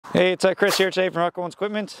Hey, it's Chris here today from Huckabones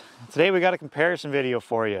Equipment. Today we got a comparison video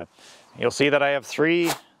for you. You'll see that I have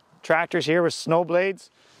three tractors here with snow blades.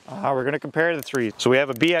 We're going to compare the three. So we have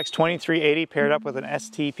a BX 2380 paired up with an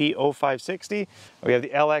STP 0560. We have the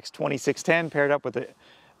LX 2610 paired up with the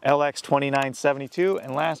LX 2972.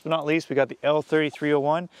 And last but not least, we got the L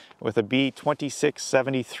 3301 with a B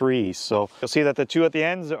 2673. So you'll see that the two at the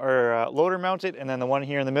ends are loader mounted, and then the one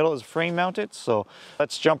here in the middle is frame mounted. So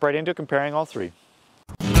let's jump right into comparing all three.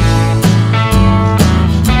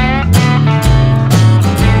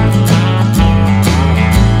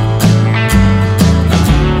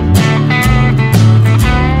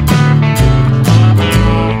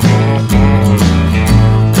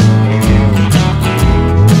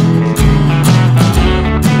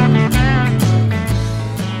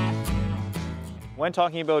 When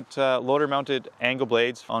talking about loader mounted angle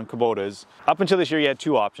blades on Kubotas, up until this year you had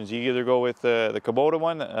two options. You either go with the Kubota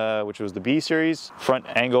one, which was the B series front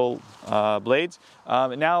angle blades.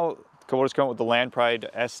 And now Kubota's come up with the Land Pride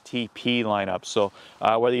STP lineup. So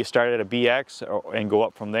whether you start at a BX and go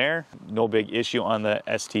up from there, no big issue on the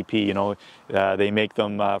STP. You know, they make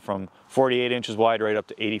them from 48 inches wide right up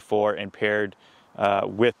to 84 and paired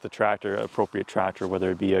with the tractor, appropriate tractor,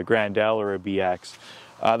 whether it be a Grandel or a BX.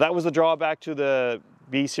 That was the drawback to the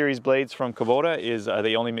B series blades from Kubota, is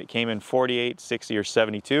they only came in 48, 60, or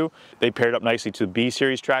 72. They paired up nicely to B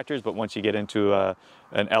series tractors, but once you get into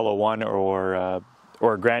an LO1 or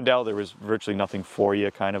a Grandel, there was virtually nothing for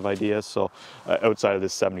you kind of idea. So outside of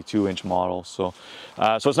this 72-inch model, so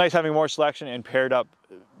it's nice having more selection and paired up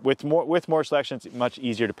with more selection. It's much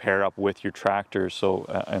easier to pair up with your tractor, so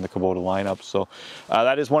in the Kubota lineup. So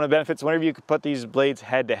that is one of the benefits. Whenever you put these blades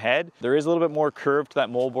head to head, there is a little bit more curve to that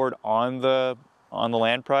moldboard on the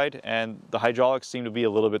Land Pride, and the hydraulics seem to be a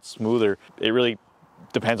little bit smoother. It really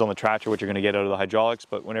depends on the tractor what you're going to get out of the hydraulics,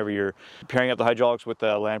 but whenever you're pairing up the hydraulics with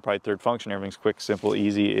the Land Pride third function, everything's quick, simple,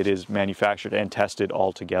 easy. It is manufactured and tested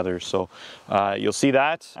all together. So you'll see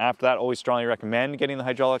that. After that, always strongly recommend getting the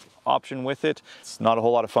hydraulic option with it. It's not a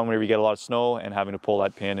whole lot of fun whenever you get a lot of snow and having to pull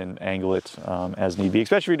that pin and angle it as need be,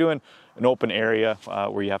 especially if you're doing an open area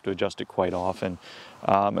where you have to adjust it quite often.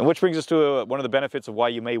 And which brings us to one of the benefits of why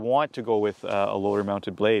you may want to go with a loader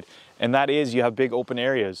mounted blade, and that is you have big open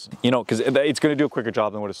areas, you know, because it's going to do a quicker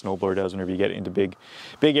job than what a snowblower does whenever you get into big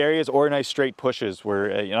areas, or nice straight pushes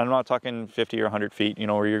where, you know, I'm not talking 50 or 100 feet, you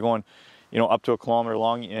know, where you're going, you know, up to a kilometer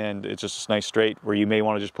long and it's just a nice straight where you may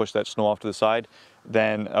want to just push that snow off to the side.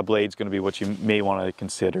 Then a blade's going to be what you may want to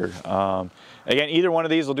consider. Again, either one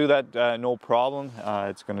of these will do that no problem.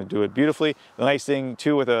 It's going to do it beautifully. The nice thing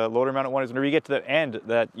too with a loader mounted one is whenever you get to the end,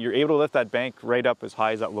 that you're able to lift that bank right up as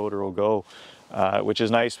high as that loader will go. Which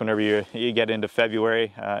is nice whenever you get into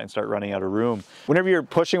February and start running out of room. Whenever you're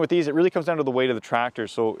pushing with these, it really comes down to the weight of the tractor.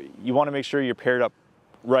 So you want to make sure you're paired up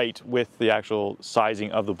right with the actual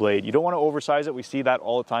sizing of the blade. You don't want to oversize it. We see that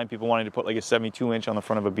all the time, people wanting to put like a 72-inch on the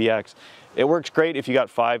front of a BX. It works great if you got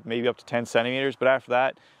 5, maybe up to 10 centimeters, but after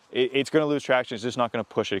that, it's going to lose traction. It's just not going to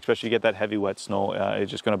push it, especially if you get that heavy wet snow.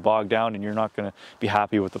 It's just going to bog down and you're not going to be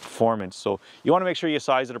happy with the performance. So you want to make sure you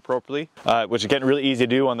size it appropriately, which is getting really easy to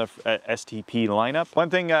do on the STP lineup.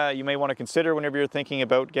 One thing you may want to consider whenever you're thinking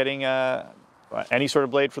about getting any sort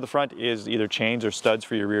of blade for the front is either chains or studs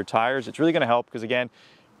for your rear tires. It's really going to help because, again,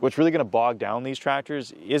 what's really going to bog down these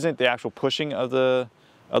tractors isn't the actual pushing of the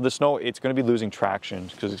snow. It's going to be losing traction,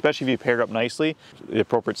 because especially if you pair it up nicely, the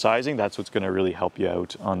appropriate sizing, that's what's going to really help you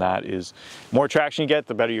out on that. Is more traction you get,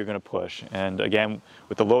 the better you're going to push. And again,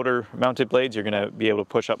 with the loader mounted blades, you're going to be able to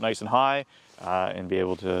push up nice and high and be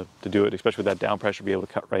able to do it, especially with that down pressure, be able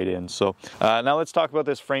to cut right in. So now let's talk about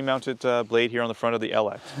this frame mounted blade here on the front of the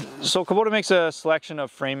LX. So Kubota makes a selection of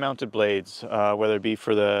frame mounted blades, whether it be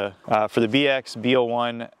for the BX,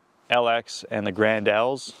 B01, LX, and the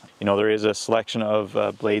Grandels. You know, there is a selection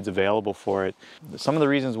of blades available for it. Some of the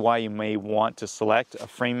reasons why you may want to select a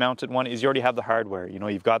frame mounted one is you already have the hardware. You know,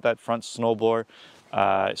 you've got that front snowblower,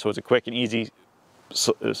 so it's a quick and easy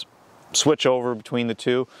switch over between the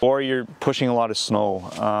two, or you're pushing a lot of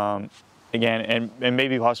snow. Again, and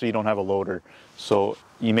maybe possibly you don't have a loader, so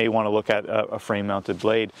you may want to look at a frame mounted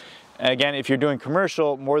blade. Again, if you're doing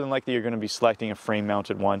commercial, more than likely you're going to be selecting a frame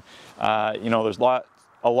mounted one. You know, there's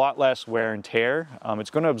a lot less wear and tear. It's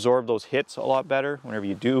going to absorb those hits a lot better whenever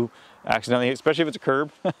you do accidentally, especially if it's a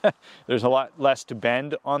curb. There's a lot less to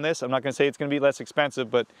bend on this. I'm not going to say it's going to be less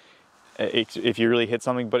expensive, but if you really hit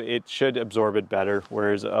something, but it should absorb it better.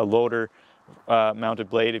 Whereas a loader mounted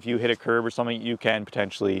blade, if you hit a curb or something, you can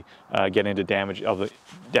potentially get into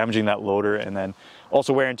damaging that loader, and then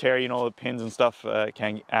also wear and tear. You know, the pins and stuff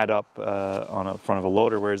can add up on the front of a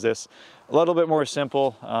loader. Whereas this, a little bit more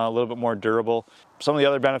simple, a little bit more durable. Some of the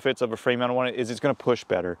other benefits of a frame mounted one is it's going to push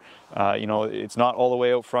better. You know, it's not all the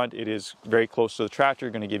way out front. It is very close to the tractor,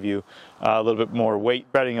 going to give you a little bit more weight,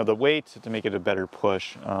 spreading of the weight to make it a better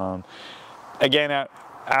push. Again,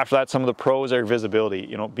 after that, some of the pros are visibility.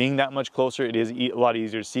 You know, being that much closer, it is a lot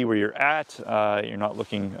easier to see where you're at. You're not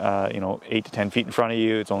looking, you know, 8 to 10 feet in front of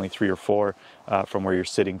you. It's only 3 or 4 from where you're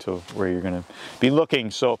sitting to where you're going to be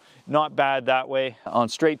looking. So not bad that way. On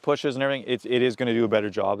straight pushes and everything, it is going to do a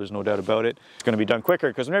better job. There's no doubt about it. It's going to be done quicker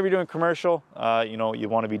because whenever you're doing commercial, you know, you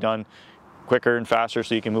want to be done quicker and faster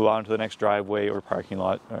so you can move on to the next driveway or parking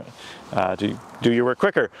lot to do your work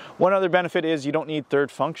quicker. One other benefit is you don't need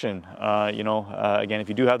third function. You know, again, if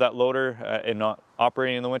you do have that loader and not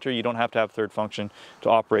operating in the winter, you don't have to have third function to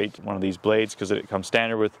operate one of these blades because it comes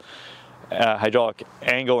standard with hydraulic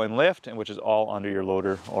angle and lift, and which is all under your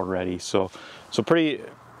loader already. So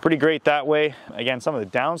pretty great that way. Again, some of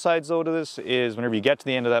the downsides though to this is whenever you get to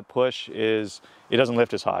the end of that push is it doesn't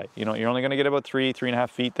lift as high. You know, you're only going to get about 3.5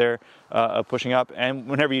 feet there of pushing up. And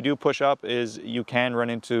whenever you do push up is you can run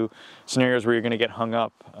into scenarios where you're going to get hung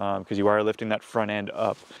up because you are lifting that front end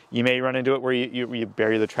up. You may run into it where you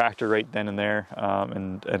bury the tractor right then and there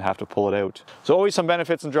and have to pull it out. So always some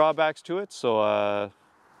benefits and drawbacks to it. So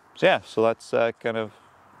yeah, so that's kind of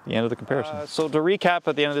the end of the comparison. So to recap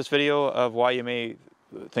at the end of this video of why you may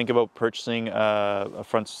think about purchasing a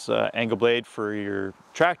front angle blade for your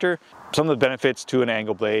tractor. Some of the benefits to an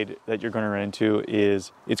angle blade that you're going to run into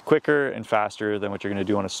is it's quicker and faster than what you're going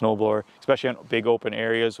to do on a snowblower, especially on big open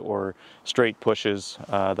areas or straight pushes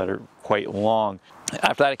that are quite long.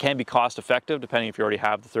 After that, it can be cost effective depending if you already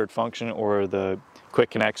have the third function or the quick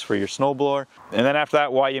connects for your snowblower. And then after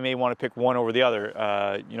that, why you may want to pick one over the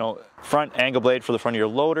other. You know, front angle blade for the front of your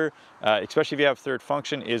loader, especially if you have third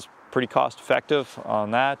function, is pretty cost effective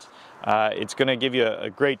on that. It's going to give you a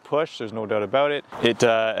great push, there's no doubt about it.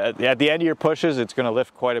 At the end of your pushes, it's going to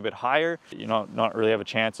lift quite a bit higher. You know, not really have a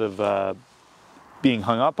chance of being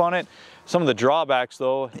hung up on it. Some of the drawbacks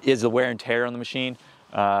though is the wear and tear on the machine.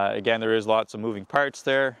 Again, there is lots of moving parts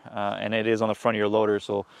there, and it is on the front of your loader,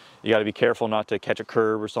 so you got to be careful not to catch a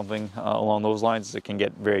curb or something along those lines. It can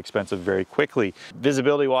get very expensive very quickly.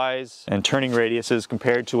 Visibility wise and turning radiuses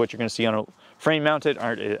compared to what you're going to see on a frame mounted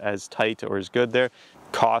aren't as tight or as good there.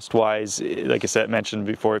 Cost wise, like I said, mentioned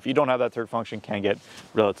before, if you don't have that third function, can get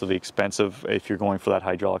relatively expensive if you're going for that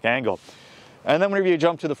hydraulic angle. And then whenever you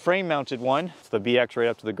jump to the frame mounted one, the BX right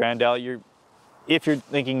up to the Grandal, if you're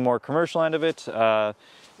thinking more commercial end of it,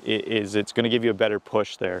 it's going to give you a better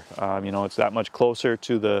push there. You know, it's that much closer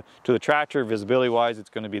to the tractor. Visibility wise, it's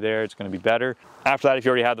going to be there. It's going to be better. After that, if you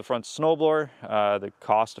already have the front snowblower, the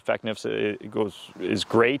cost effectiveness is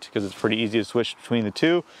great because it's pretty easy to switch between the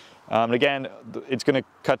two. And again, it's going to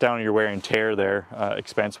cut down on your wear and tear there,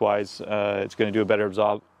 expense wise. It's going to do a better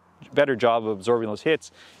job of absorbing those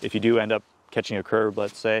hits if you do end up catching a curb,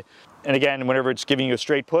 let's say. And again, whenever it's giving you a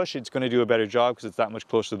straight push, it's going to do a better job because it's that much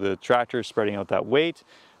closer to the tractor, spreading out that weight.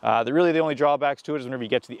 Really the only drawbacks to it is whenever you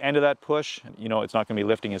get to the end of that push, you know, it's not going to be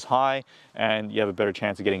lifting as high and you have a better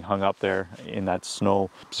chance of getting hung up there in that snow.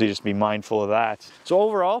 So you just be mindful of that. So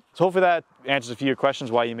overall, hopefully that answers a few of your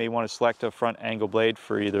questions why you may want to select a front angle blade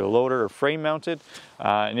for either a loader or frame mounted.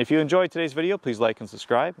 And if you enjoyed today's video, please like and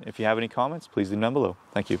subscribe. If you have any comments, please leave them down below.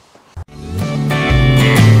 Thank you.